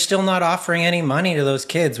 And they're still not offering any money to those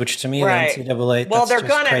kids, which to me, the NCAA, well, they're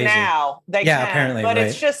going to now. They can, apparently. But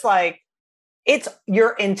it's just like, it's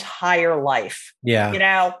your entire life.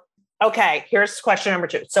 Yeah. Okay, here's question number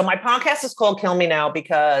 2. So my podcast is called Kill Me Now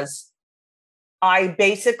because I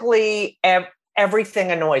basically,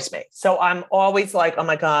 everything annoys me. So I'm always like, oh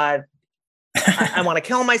my God, I want to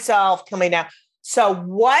kill myself. Kill me now. So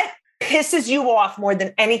what pisses you off more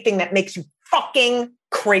than anything that makes you fucking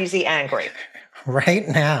crazy angry? Right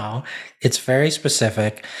now, it's very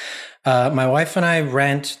specific. My wife and I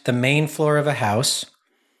rent the main floor of a house.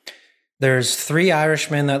 There's 3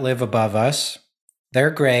 Irishmen that live above us. They're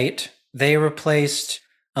great. They replaced,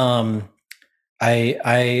 I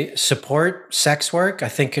support sex work. I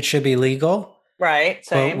think it should be legal. Right.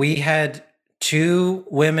 Same. But we had 2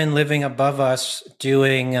 women living above us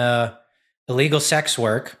doing illegal sex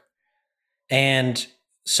work. And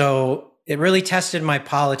so it really tested my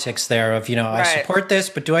politics there of, I support this,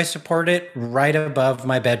 but do I support it right above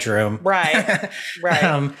my bedroom? Right.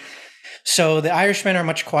 So the Irishmen are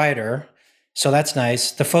much quieter. So that's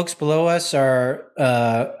nice. The folks below us are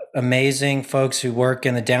amazing folks who work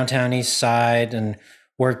in the downtown east side and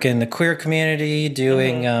work in the queer community,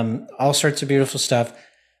 doing all sorts of beautiful stuff.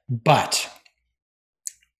 But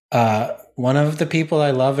one of the people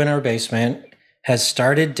I love in our basement has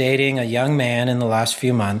started dating a young man in the last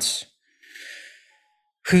few months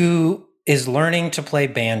who is learning to play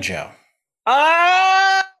banjo.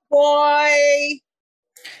 Oh, boy.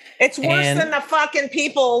 It's worse than the fucking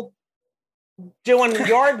people doing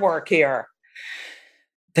yard work here.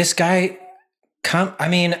 This guy,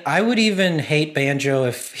 I would even hate banjo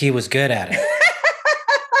if he was good at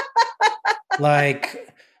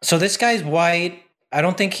it. So this guy's white. I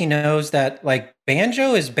don't think he knows that,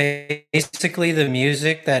 banjo is basically the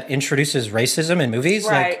music that introduces racism in movies.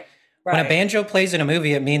 Right. When a banjo plays in a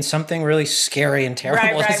movie, it means something really scary and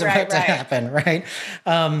terrible is about to happen, right?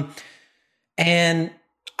 And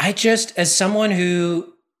I just, as someone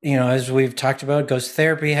who, as we've talked about, goes to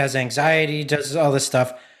therapy, has anxiety, does all this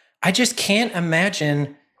stuff, I just can't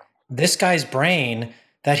imagine this guy's brain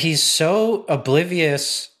that he's so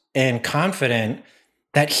oblivious and confident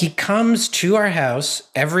that he comes to our house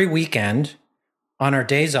every weekend on our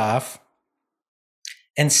days off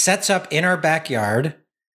and sets up in our backyard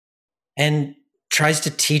and tries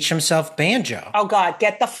to teach himself banjo. Oh God,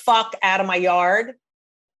 get the fuck out of my yard.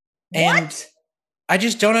 And what? I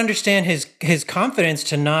just don't understand his confidence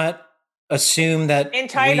to not assume that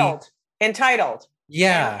entitled.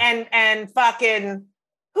 Yeah. And fucking,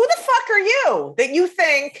 who the fuck are you that you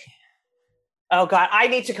think, oh God, I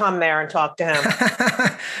need to come there and talk to him.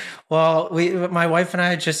 Well, my wife and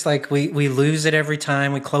I just we lose it every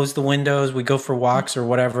time. We close the windows, we go for walks or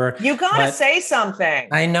whatever. You gotta say something.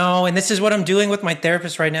 I know, and this is what I'm doing with my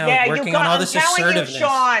therapist right now. Yeah, working on all this assertiveness.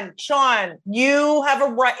 Sean, you have a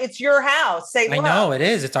right. It's your house. Say, look, I know it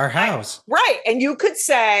is. It's our house, right? And you could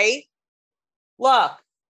say, "Look,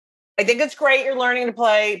 I think it's great you're learning to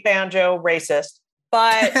play banjo, racist,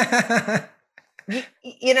 but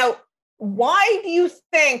why do you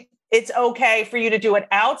think it's okay for you to do it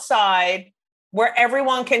outside where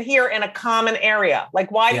everyone can hear in a common area?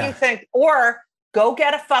 Why do you think, or go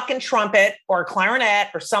get a fucking trumpet or a clarinet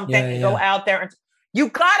or something and go out there. And you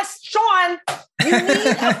gotta, Sean,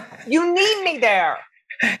 you need me there.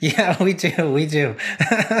 Yeah, we do.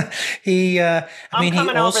 He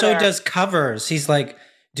also does covers. He's like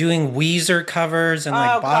doing Weezer covers and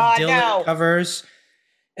like Bob Dylan covers.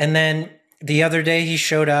 And then the other day he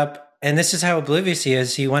showed up, and this is how oblivious he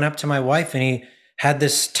is. He went up to my wife and he had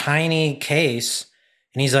this tiny case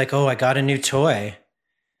and he's like, "Oh, I got a new toy."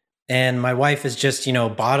 And my wife is just,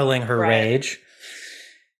 bottling her rage.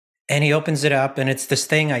 And he opens it up and it's this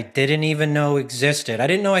thing I didn't even know existed. I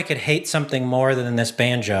didn't know I could hate something more than this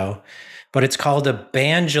banjo, but it's called a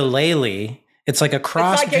banjolele. It's like a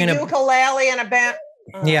cross between a ukulele and a band.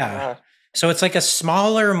 Yeah. So it's like a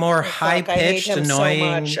smaller, more high-pitched, annoying.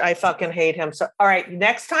 So much. I fucking hate him. So, all right,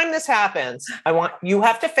 next time this happens, you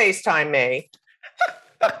have to FaceTime me.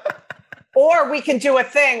 Or we can do a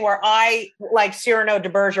thing where I like Cyrano de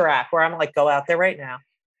Bergerac, where I'm like, go out there right now.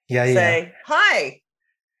 Say, "Hi.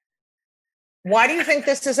 Why do you think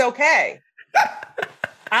this is okay?"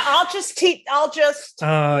 I'll just.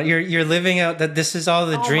 You're living out that. This is all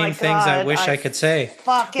the dream things I wish I could say.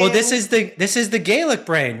 Well, this is the Gaelic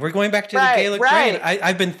brain. We're going back to the Gaelic brain.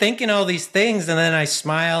 I've been thinking all these things, and then I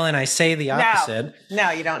smile and I say the opposite.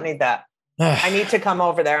 No, you don't need that. I need to come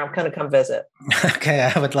over there. I'm going to come visit. Okay,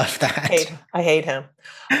 I would love that. I hate him.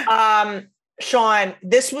 Sean,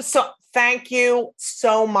 this was thank you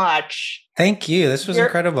so much. Thank you. This was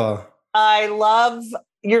incredible. I love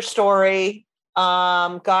your story.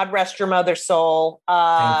 God rest your mother's soul.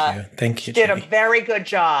 Thank you. Did a very good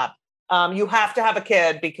job. You have to have a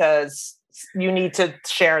kid because you need to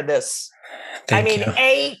share this. Thank you.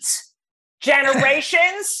 8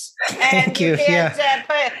 generations. Thank you.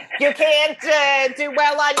 You can't do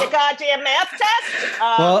well on your goddamn math test.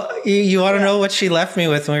 Well, you want to know what she left me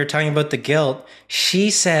with when we were talking about the guilt? She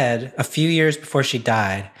said a few years before she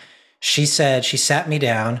died, she sat me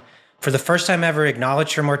down for the first time ever,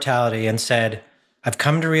 acknowledged her mortality and said, "I've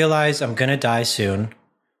come to realize I'm going to die soon,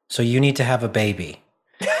 so you need to have a baby."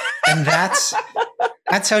 And that's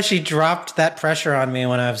how she dropped that pressure on me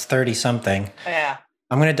when I was 30 something. Yeah.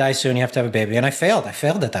 I'm going to die soon. You have to have a baby. And I failed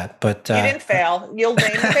at that, but you didn't fail. You'll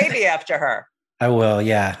name the baby after her. I will.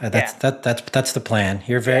 Yeah. That's the plan.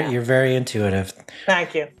 You're very intuitive.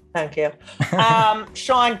 Thank you.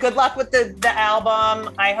 Sean, good luck with the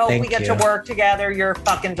album. I hope we get to work together. You're a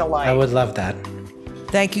fucking delight. I would love that.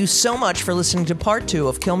 Thank you so much for listening to part 2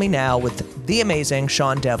 of Kill Me Now with the amazing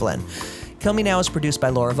Sean Devlin. Kill Me Now is produced by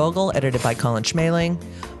Laura Vogel, edited by Colin Schmaling.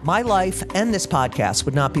 My life and this podcast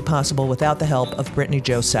would not be possible without the help of Brittany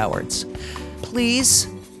Jo Sowards. Please,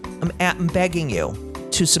 I'm begging you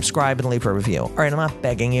to subscribe and leave a review. All right, I'm not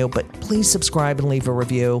begging you, but please subscribe and leave a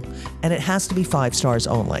review. And it has to be 5 stars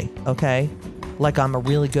only, okay? Like I'm a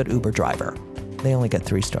really good Uber driver. They only get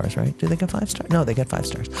 3 stars, right? Do they get 5 stars? No, they get 5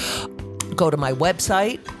 stars. Go to my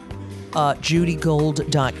website,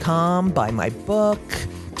 judygold.com, buy my book,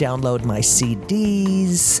 download my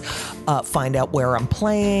CDs, find out where I'm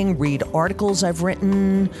playing, read articles I've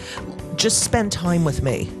written. Just spend time with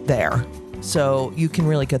me there so you can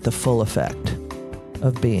really get the full effect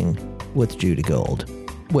of being with Judy Gold,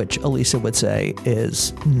 which Elisa would say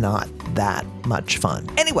is not that much fun.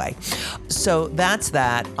 Anyway, so that's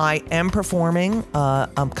that. I am performing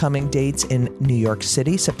upcoming dates in New York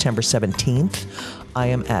City, September 17th. I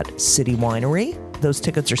am at City Winery. Those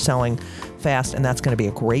tickets are selling fast, and that's going to be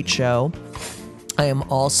a great show. I am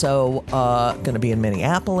also going to be in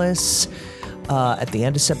Minneapolis at the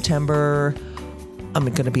end of September. I'm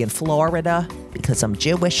going to be in Florida because I'm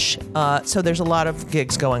Jewish. So there's a lot of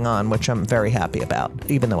gigs going on, which I'm very happy about,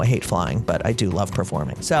 even though I hate flying, but I do love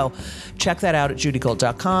performing. So check that out at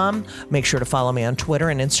judygold.com. Make sure to follow me on Twitter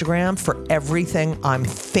and Instagram for everything I'm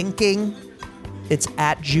thinking. It's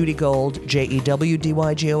at Judy Gold,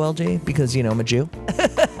 JEWDYGOLD, because, I'm a Jew.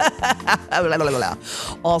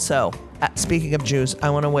 Also, speaking of Jews, I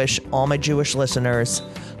want to wish all my Jewish listeners,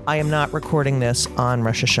 I am not recording this on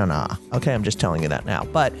Rosh Hashanah. Okay, I'm just telling you that now.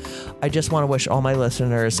 But I just want to wish all my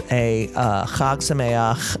listeners a Chag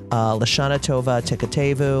Sameach, Lashana Tova,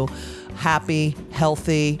 Tikatevu, happy,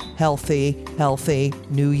 healthy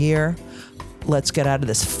New Year. Let's get out of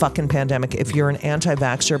this fucking pandemic. If you're an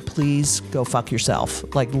anti-vaxxer, please go fuck yourself.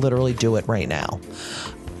 Like, literally do it right now.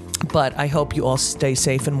 But I hope you all stay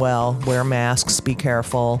safe and well. Wear masks. Be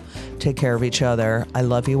careful. Take care of each other. I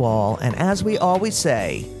love you all. And as we always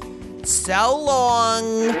say, so long.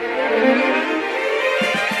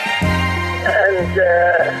 And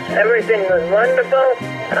everything was wonderful.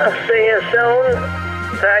 I'll see you soon.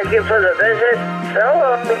 Thank you for the visit. So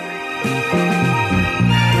long.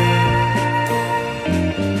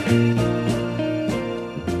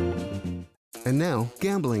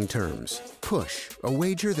 Gambling terms. Push, a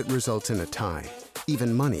wager that results in a tie.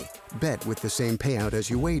 Even money, bet with the same payout as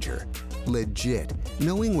you wager. Legit,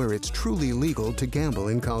 knowing where it's truly legal to gamble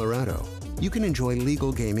in Colorado. You can enjoy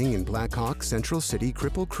legal gaming in Black Hawk, Central City,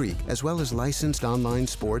 Cripple Creek, as well as licensed online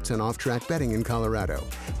sports and off-track betting in Colorado.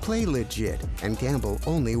 Play legit and gamble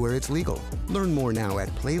only where it's legal. Learn more now at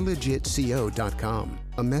playlegitco.com.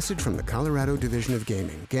 A message from the Colorado Division of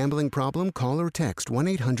Gaming. Gambling problem? Call or text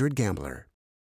 1-800-GAMBLER.